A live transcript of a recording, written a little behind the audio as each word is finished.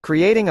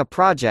Creating a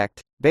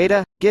project,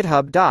 beta,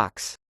 GitHub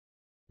Docs.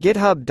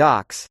 GitHub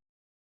Docs.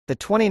 The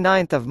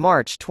 29th of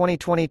March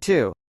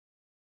 2022.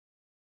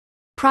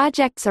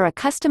 Projects are a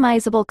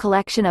customizable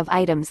collection of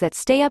items that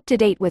stay up to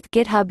date with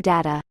GitHub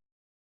data.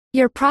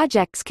 Your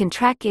projects can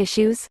track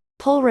issues,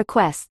 pull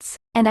requests,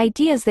 and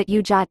ideas that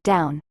you jot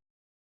down.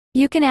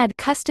 You can add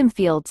custom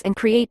fields and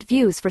create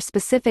views for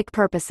specific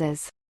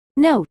purposes.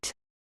 Note: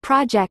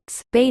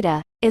 Projects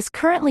beta is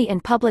currently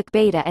in public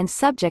beta and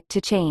subject to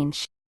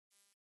change.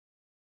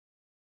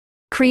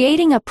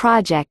 Creating a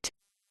project.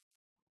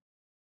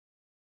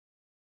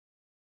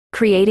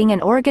 Creating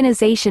an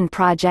organization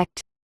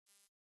project.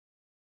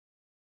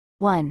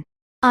 1.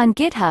 On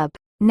GitHub,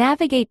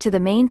 navigate to the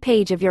main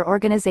page of your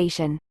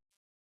organization.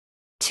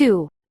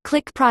 2.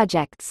 Click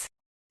Projects.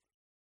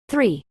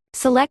 3.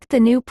 Select the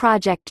New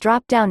Project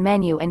drop-down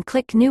menu and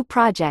click New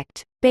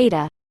Project,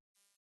 Beta.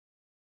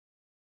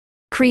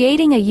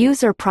 Creating a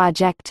user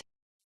project.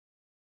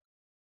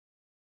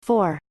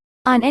 4.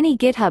 On any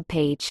GitHub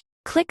page,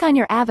 click on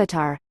your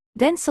avatar,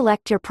 then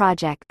select your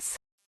projects.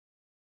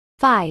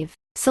 5.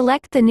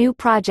 Select the New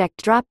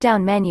Project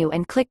drop-down menu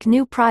and click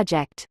New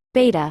Project,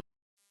 Beta.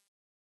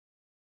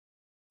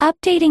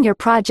 Updating your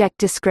project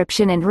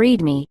description and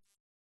README.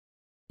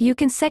 You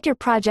can set your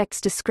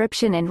project's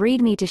description and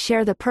README to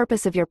share the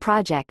purpose of your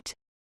project,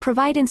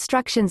 provide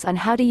instructions on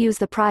how to use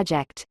the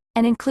project,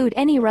 and include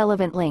any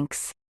relevant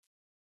links.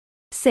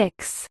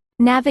 6.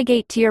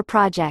 Navigate to your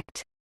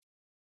project.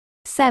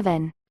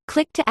 7.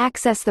 Click to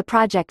access the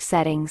project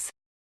settings.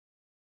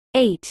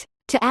 8.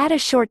 To add a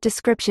short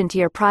description to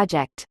your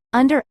project,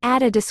 under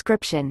Add a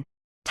Description,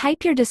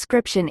 type your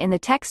description in the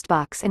text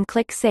box and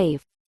click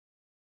Save.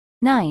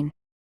 9.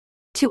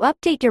 To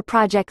update your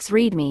project's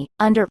README,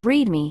 under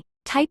README,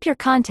 type your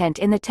content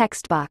in the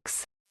text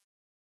box.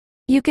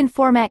 You can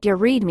format your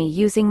README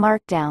using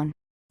Markdown.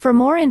 For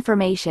more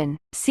information,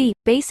 see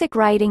Basic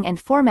Writing and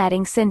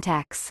Formatting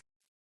Syntax.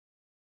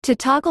 To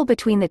toggle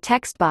between the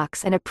text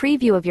box and a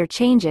preview of your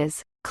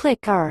changes,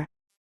 click R.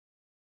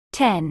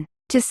 10.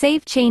 To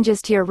save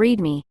changes to your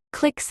README,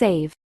 click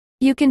Save.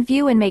 You can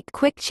view and make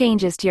quick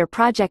changes to your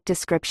project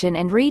description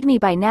and README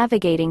by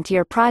navigating to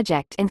your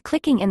project and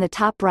clicking in the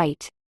top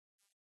right.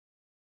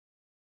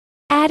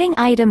 Adding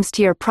items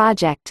to your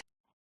project.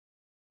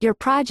 Your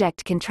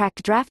project can track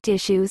draft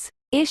issues,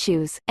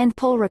 and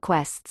pull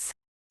requests.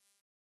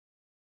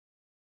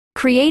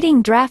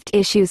 Creating draft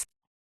issues.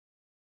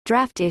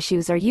 Draft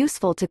issues are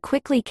useful to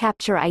quickly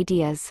capture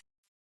ideas.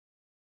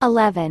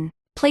 11.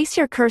 Place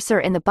your cursor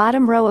in the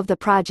bottom row of the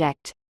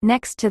project,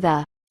 next to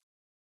the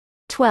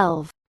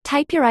 12.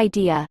 Type your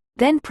idea,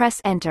 then press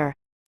Enter.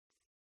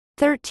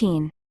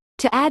 13.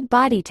 To add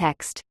body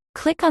text,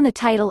 click on the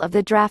title of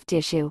the draft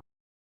issue.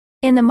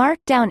 In the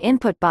Markdown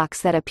input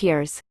box that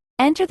appears,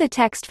 enter the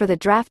text for the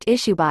draft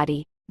issue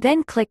body,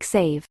 then click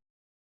Save.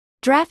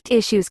 Draft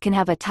issues can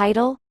have a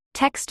title,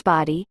 text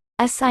body,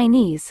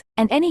 assignees,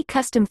 and any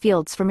custom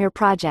fields from your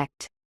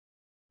project.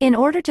 In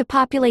order to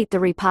populate the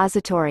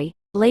repository,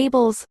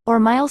 labels, or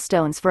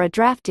milestones for a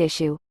draft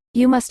issue,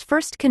 you must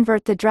first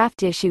convert the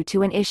draft issue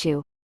to an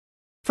issue.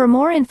 For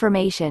more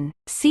information,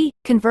 see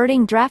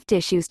Converting Draft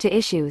Issues to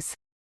Issues.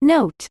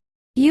 Note: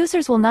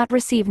 Users will not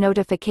receive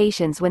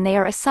notifications when they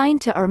are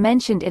assigned to or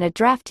mentioned in a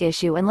draft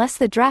issue unless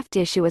the draft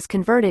issue is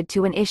converted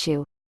to an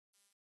issue.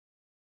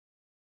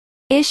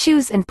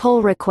 Issues and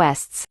pull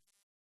requests.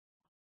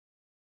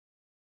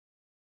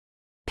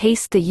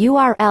 Paste the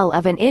URL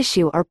of an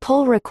issue or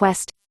pull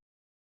request.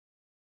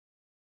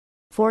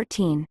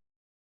 14.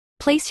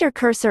 Place your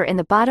cursor in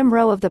the bottom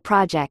row of the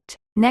project,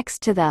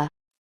 next to the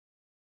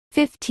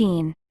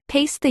 15.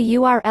 Paste the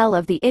URL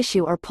of the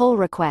issue or pull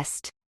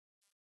request.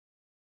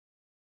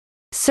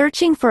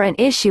 Searching for an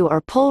issue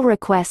or pull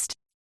request.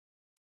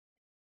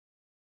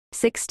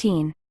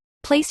 16.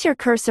 Place your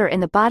cursor in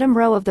the bottom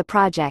row of the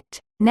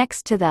project,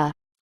 next to the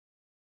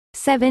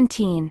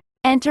 17.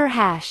 Enter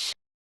hash.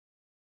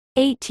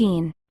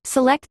 18.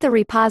 Select the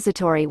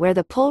repository where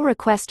the pull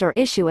request or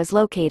issue is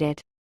located.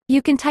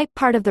 You can type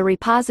part of the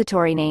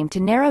repository name to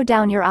narrow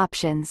down your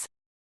options.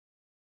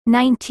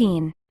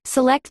 19.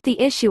 Select the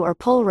issue or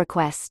pull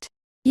request.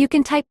 You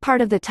can type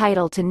part of the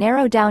title to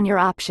narrow down your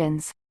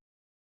options.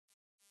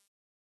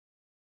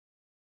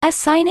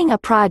 Assigning a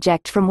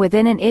project from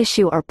within an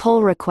issue or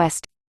pull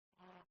request.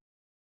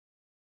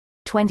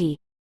 20.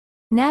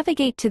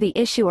 Navigate to the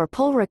issue or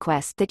pull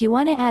request that you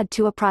want to add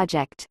to a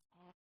project.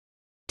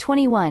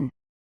 21.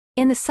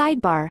 In the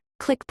sidebar,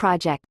 click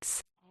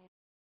Projects.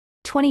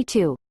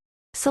 22.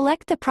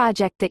 Select the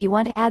project that you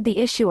want to add the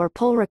issue or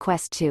pull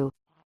request to.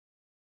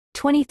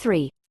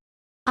 23.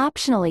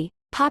 Optionally,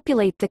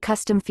 populate the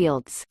custom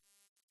fields.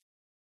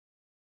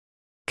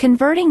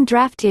 Converting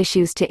draft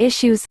issues to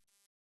issues.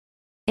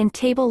 In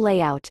table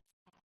layout.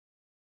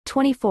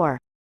 24.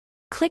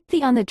 Click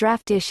on the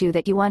draft issue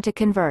that you want to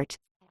convert.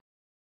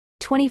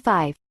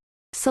 25.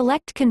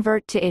 Select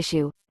Convert to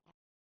Issue.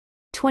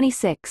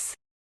 26.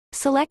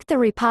 Select the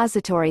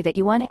repository that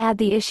you want to add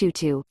the issue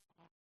to.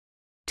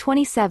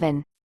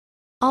 27.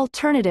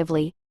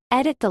 Alternatively,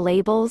 edit the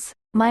labels,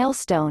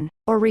 milestone,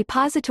 or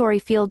repository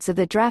fields of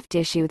the draft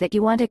issue that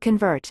you want to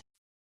convert.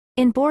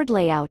 In board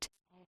layout.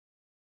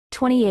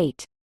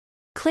 28.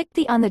 Click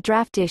the on the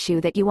draft issue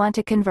that you want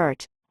to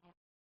convert.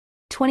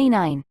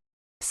 29.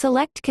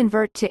 Select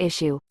Convert to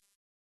Issue.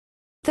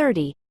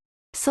 30.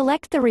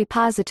 Select the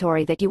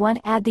repository that you want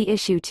to add the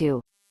issue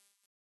to.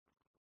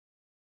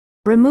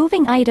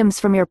 Removing items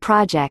from your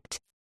project.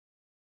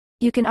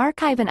 You can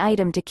archive an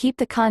item to keep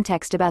the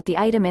context about the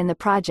item in the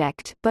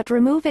project, but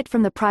remove it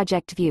from the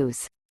project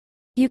views.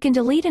 You can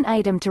delete an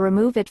item to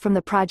remove it from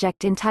the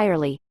project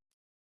entirely.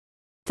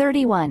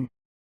 31.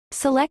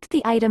 Select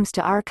the items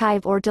to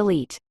archive or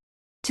delete.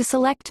 To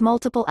select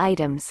multiple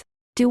items,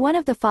 do one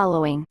of the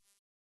following.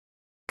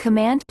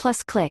 Command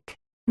plus click,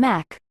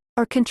 Mac,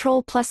 or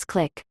Control plus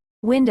click,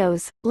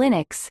 Windows,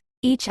 Linux,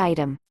 each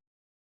item.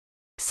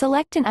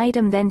 Select an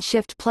item, then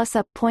Shift plus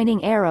up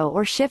pointing arrow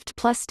or Shift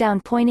plus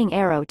down pointing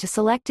arrow to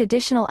select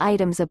additional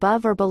items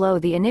above or below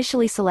the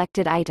initially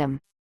selected item.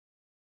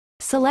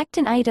 Select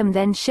an item,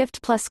 then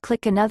Shift plus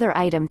click another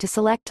item to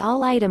select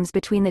all items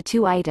between the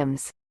two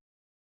items.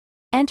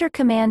 Enter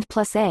Command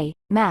plus A,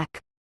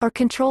 Mac, or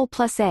Control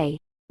plus A,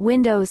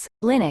 Windows,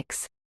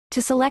 Linux,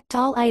 to select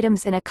all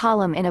items in a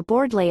column in a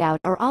board layout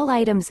or all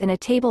items in a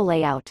table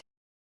layout.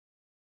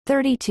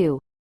 32.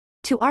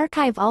 To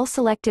archive all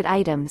selected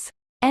items,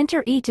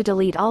 enter E. To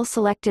delete all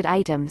selected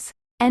items,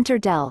 enter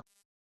del.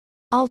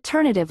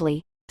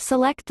 Alternatively,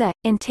 select the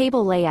in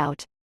table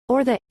layout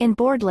or the in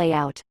board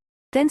layout,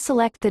 then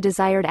select the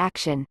desired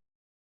action.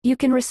 You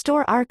can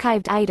restore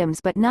archived items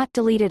but not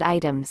deleted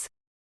items.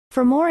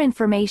 For more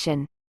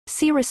information,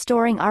 see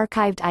Restoring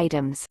archived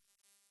items.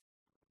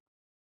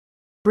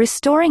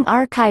 Restoring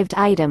archived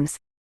items.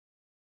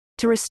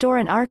 To restore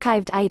an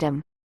archived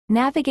item,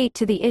 navigate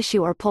to the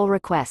issue or pull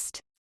request.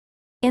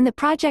 In the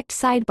project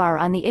sidebar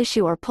on the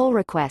issue or pull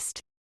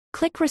request,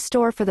 click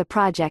Restore for the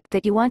project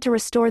that you want to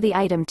restore the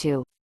item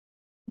to.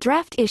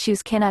 Draft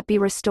issues cannot be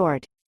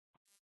restored.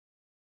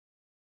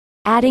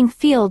 Adding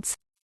fields.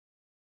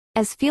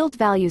 As field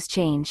values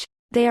change,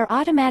 they are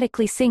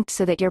automatically synced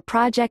so that your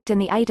project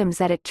and the items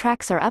that it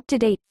tracks are up to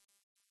date.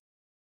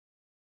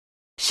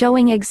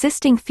 Showing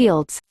existing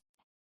fields.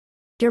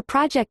 Your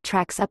project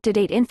tracks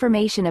up-to-date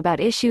information about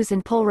issues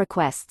and pull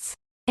requests,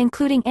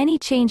 including any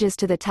changes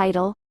to the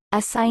title,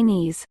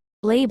 assignees,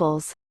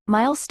 labels,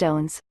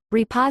 milestones,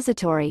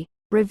 repository,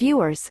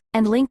 reviewers,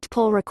 and linked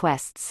pull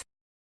requests.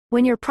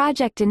 When your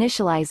project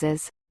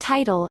initializes,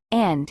 title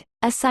and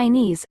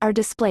assignees are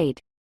displayed.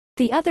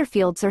 The other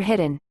fields are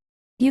hidden.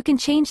 You can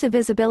change the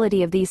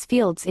visibility of these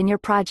fields in your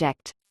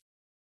project.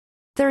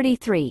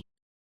 33.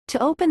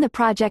 To open the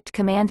project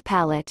command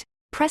palette,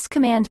 press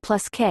Command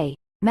plus K,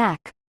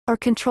 Mac, or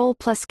Control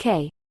plus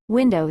K,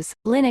 Windows,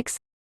 Linux.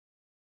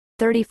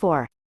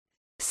 34.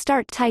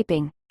 Start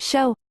typing,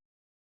 show.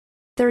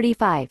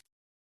 35.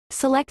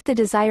 Select the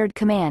desired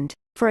command,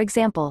 for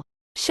example,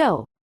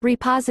 show,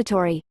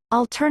 repository.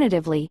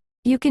 Alternatively,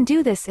 you can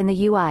do this in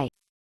the UI.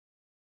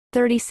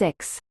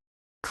 36.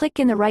 Click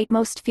in the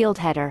rightmost field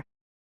header.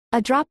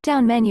 A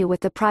drop-down menu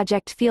with the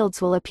project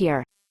fields will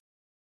appear.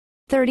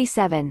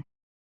 37.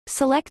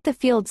 Select the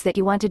fields that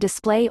you want to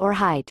display or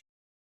hide.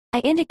 I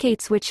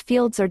indicates which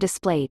fields are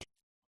displayed.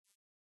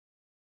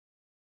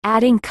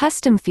 Adding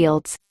custom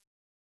fields.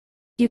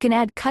 You can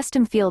add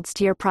custom fields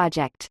to your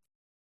project.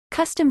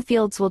 Custom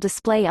fields will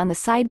display on the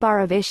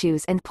sidebar of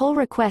issues and pull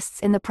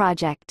requests in the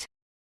project.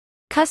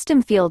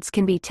 Custom fields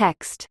can be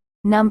text,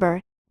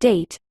 number,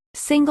 date,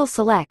 single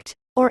select,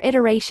 or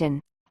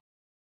iteration.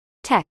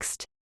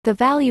 Text. The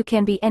value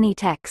can be any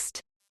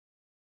text.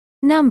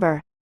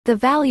 Number. The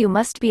value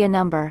must be a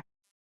number.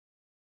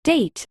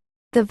 Date.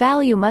 The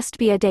value must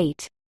be a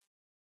date.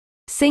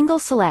 Single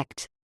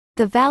select.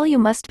 The value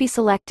must be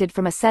selected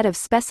from a set of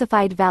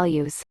specified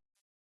values.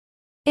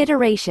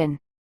 Iteration.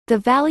 The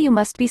value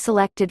must be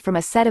selected from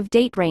a set of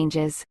date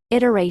ranges,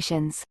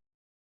 iterations.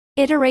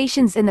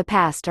 Iterations in the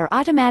past are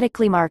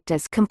automatically marked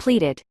as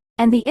completed,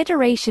 and the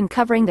iteration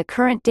covering the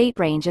current date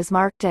range is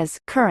marked as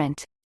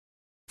current.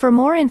 For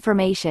more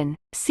information,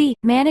 see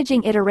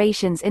Managing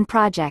iterations in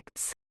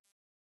projects.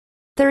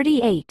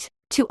 38.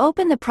 To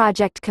open the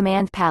project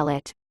command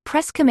palette,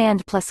 press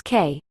Command plus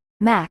K,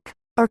 Mac,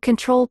 or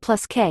Control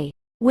plus K,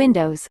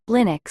 Windows,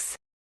 Linux.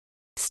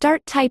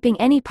 Start typing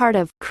any part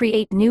of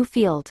Create New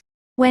Field.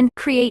 When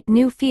Create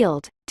New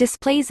Field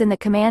displays in the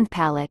command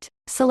palette,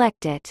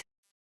 select it.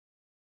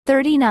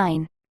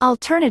 39.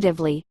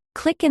 Alternatively,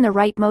 click in the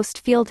rightmost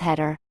field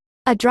header.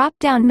 A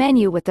drop-down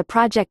menu with the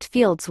project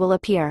fields will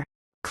appear.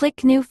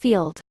 Click New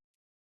Field.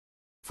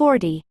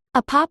 40.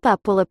 A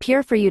pop-up will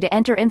appear for you to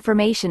enter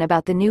information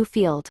about the new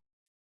field.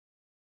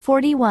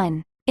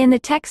 41. In the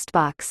text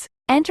box,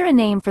 enter a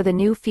name for the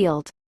new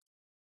field.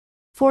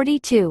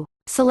 42.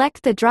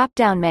 Select the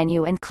drop-down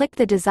menu and click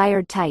the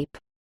desired type.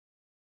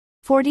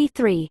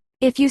 43.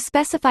 If you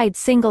specified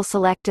single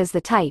select as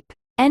the type,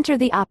 enter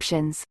the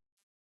options.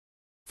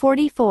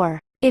 44.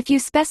 If you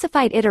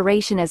specified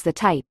iteration as the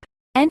type,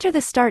 enter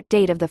the start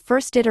date of the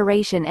first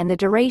iteration and the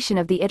duration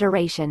of the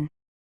iteration.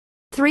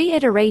 3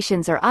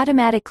 iterations are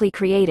automatically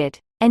created,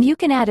 and you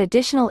can add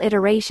additional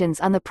iterations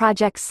on the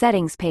project's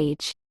settings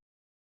page.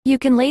 You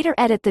can later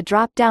edit the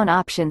drop-down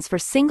options for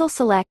single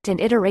select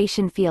and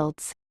iteration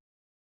fields.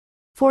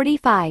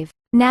 45.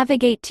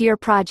 Navigate to your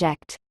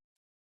project.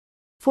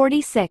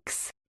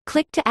 46.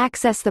 Click to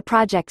access the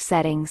project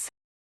settings.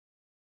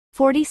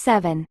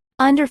 47.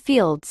 Under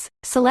Fields,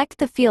 select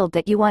the field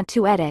that you want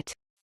to edit.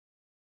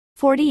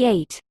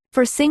 48.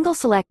 For single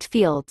select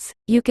fields,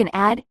 you can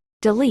add,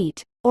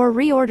 delete, or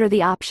reorder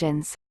the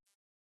options.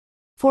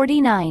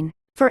 49.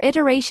 For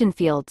iteration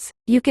fields,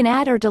 you can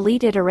add or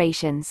delete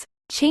iterations,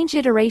 change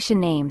iteration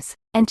names,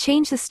 and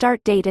change the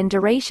start date and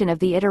duration of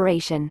the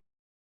iteration.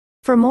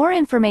 For more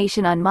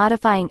information on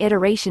modifying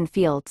iteration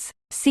fields,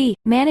 see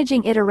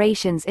Managing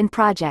Iterations in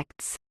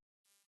Projects.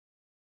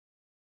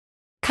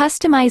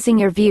 Customizing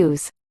your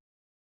views.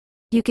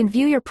 You can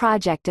view your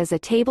project as a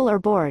table or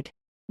board,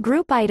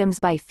 group items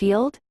by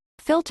field,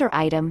 filter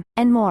item,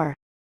 and more.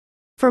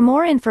 For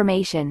more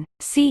information,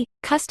 see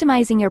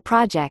Customizing your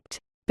project,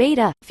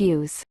 Beta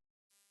Views.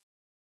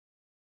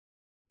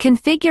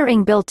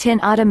 Configuring built-in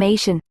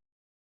automation.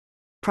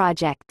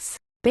 Projects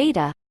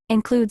Beta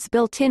includes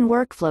built-in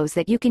workflows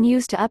that you can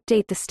use to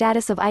update the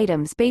status of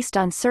items based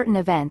on certain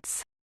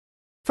events.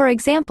 For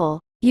example,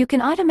 you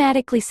can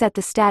automatically set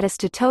the status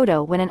to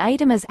Todo when an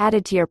item is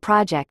added to your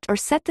project or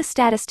set the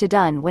status to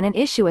Done when an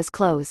issue is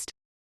closed.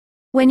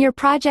 When your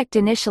project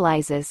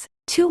initializes,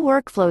 two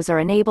workflows are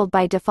enabled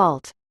by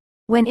default.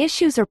 When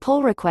issues or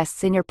pull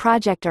requests in your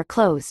project are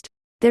closed,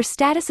 their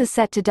status is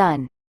set to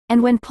Done,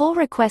 and when pull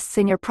requests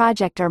in your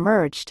project are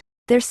merged,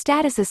 their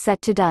status is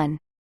set to Done.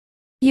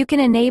 You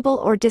can enable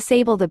or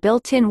disable the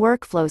built-in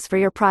workflows for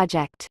your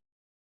project.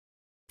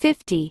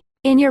 50.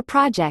 In your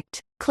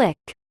project, click.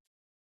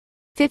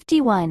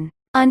 51.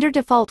 Under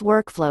Default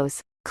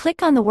Workflows,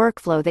 click on the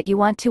workflow that you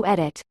want to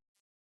edit.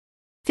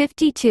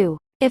 52.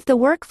 If the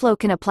workflow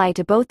can apply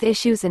to both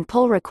issues and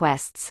pull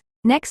requests,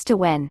 next to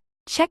When,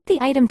 check the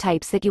item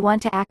types that you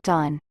want to act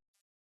on.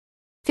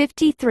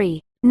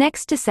 53.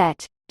 Next to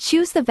Set,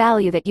 choose the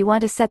value that you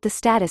want to set the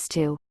status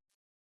to.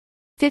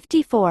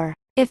 54.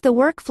 If the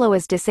workflow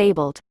is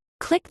disabled,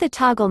 click the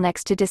toggle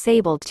next to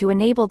Disabled to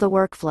enable the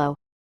workflow.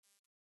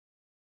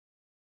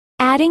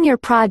 Adding your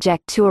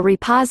project to a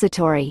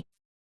repository.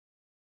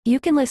 You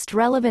can list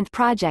relevant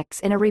projects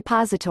in a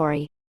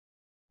repository.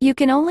 You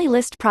can only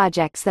list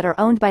projects that are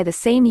owned by the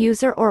same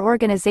user or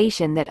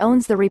organization that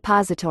owns the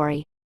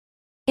repository.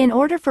 In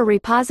order for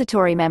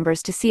repository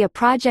members to see a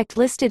project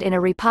listed in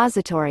a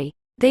repository,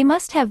 they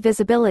must have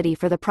visibility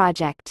for the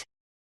project.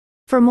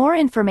 For more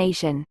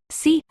information,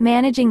 see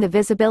Managing the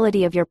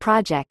Visibility of Your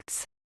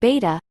Projects,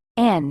 Beta,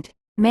 and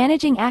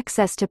Managing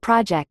Access to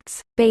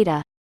Projects,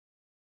 Beta.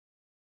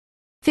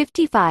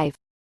 55.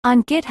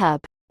 On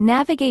GitHub,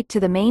 navigate to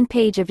the main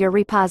page of your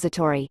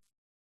repository.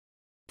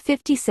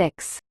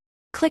 56.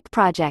 Click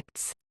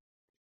Projects.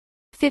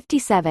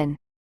 57.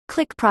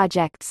 Click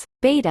Projects,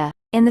 Beta,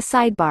 in the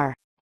sidebar.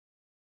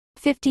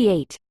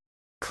 58.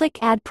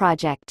 Click Add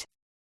Project.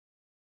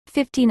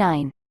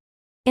 59.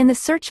 In the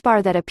search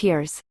bar that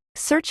appears,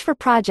 search for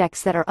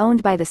projects that are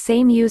owned by the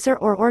same user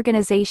or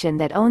organization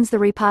that owns the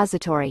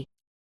repository.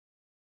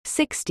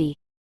 60.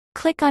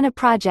 Click on a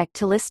project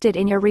to list it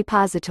in your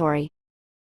repository.